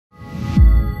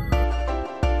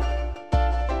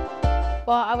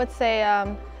Well, I would say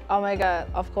Omega,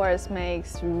 of course,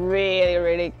 makes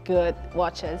really good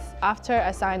watches. After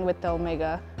I signed with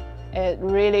Omega, it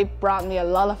really brought me a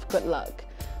lot of good luck.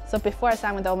 So before I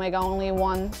signed with Omega, I only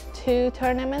won 2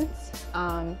 tournaments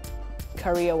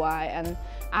career-wide, and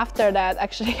after that,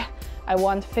 actually, I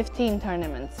won 15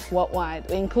 tournaments worldwide,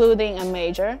 including a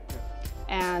major,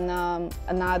 and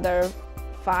another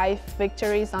 5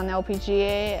 victories on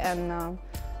LPGA, and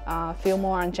a few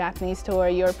more on Japanese Tour,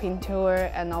 European Tour,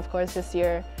 and of course this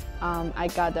year I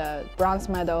got a bronze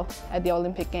medal at the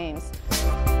Olympic Games.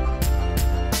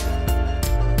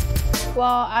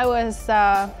 Well, I was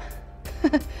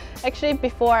actually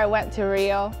before I went to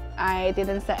Rio, I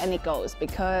didn't set any goals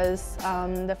because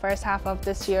the first half of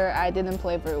this year I didn't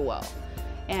play very well,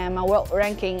 and my world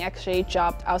ranking actually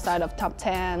dropped outside of top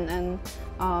 10, and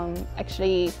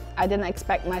actually I didn't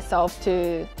expect myself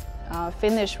to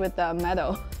finish with a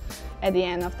medal at the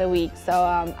end of the week. So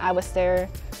I was there,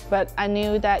 but I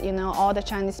knew that all the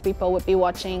Chinese people would be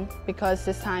watching because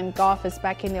this time golf is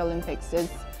back in the Olympics.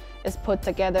 It's put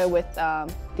together with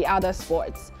the other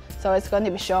sports. So it's going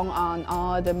to be shown on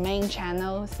all the main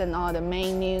channels and all the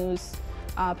main news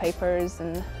papers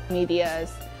and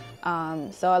medias.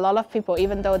 So a lot of people,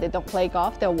 even though they don't play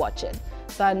golf, they'll watch it.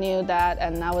 So I knew that,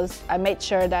 and I made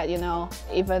sure that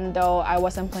even though I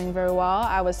wasn't playing very well,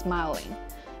 I was smiling.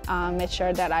 Made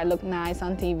sure that I looked nice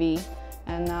on TV,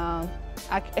 and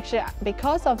actually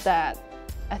because of that,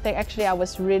 I think actually I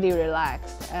was really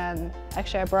relaxed, and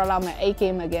actually I brought out my A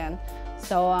game again.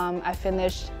 So I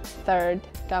finished 3rd,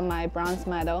 got my bronze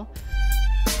medal.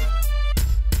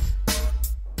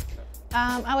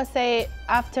 I would say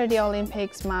after the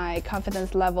Olympics, my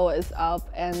confidence level is up,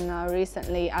 and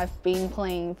recently I've been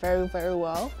playing very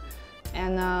well.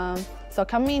 And so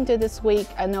coming into this week,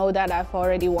 I know that I've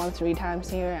already won 3 times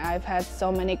here. I've had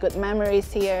so many good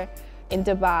memories here in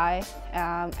Dubai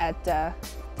at the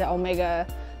Omega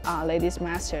Ladies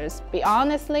Masters.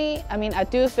 Honestly, I mean, I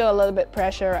do feel a little bit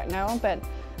pressure right now, but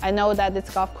I know that this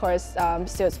golf course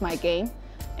suits my game,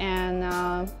 and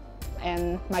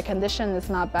my condition is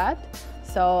not bad.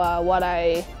 So what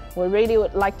I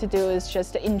would like to do is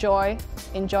just to enjoy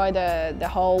the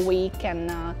whole week,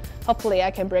 and hopefully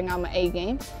I can bring out my A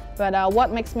game. But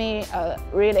what makes me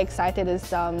really excited is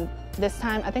this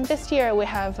time, I think this year we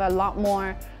have a lot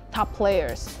more top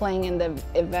players playing in the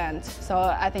event. So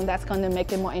I think that's going to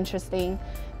make it more interesting,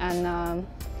 and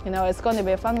it's going to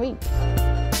be a fun week.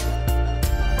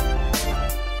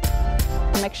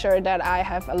 Make sure that I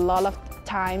have a lot of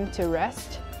time to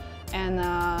rest, and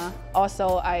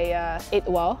also I eat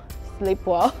well, sleep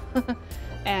well,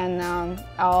 and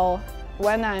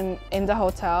when I'm in the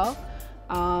hotel,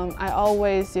 I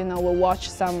always will watch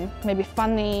some maybe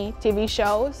funny TV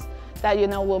shows that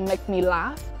will make me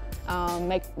laugh.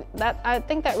 I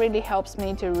think that really helps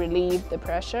me to relieve the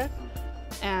pressure.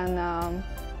 And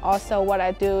also what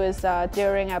I do is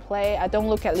during I play, I don't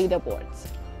look at leaderboards.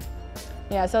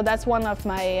 Yeah, so that's one of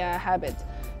my habits.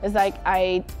 It's like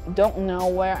I don't know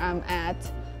where I'm at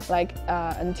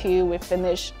until we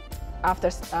finish after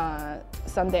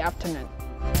Sunday afternoon.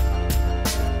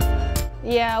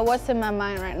 Yeah, what's in my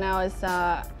mind right now is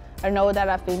I know that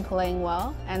I've been playing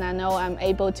well, and I know I'm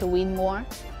able to win more.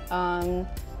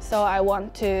 So I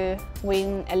want to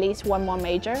win at least 1 more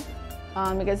major,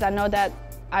 because I know that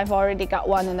I've already got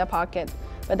 1 in the pocket,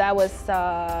 but that was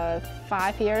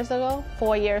 4 years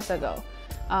ago.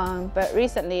 But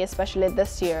recently, especially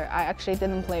this year, I actually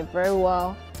didn't play very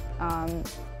well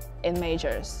in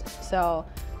majors. So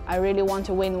I really want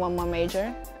to win 1 more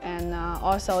major, and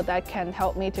also that can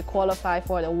help me to qualify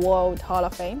for the World Hall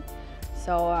of Fame.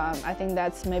 So I think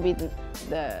that's maybe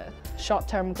the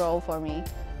short-term goal for me.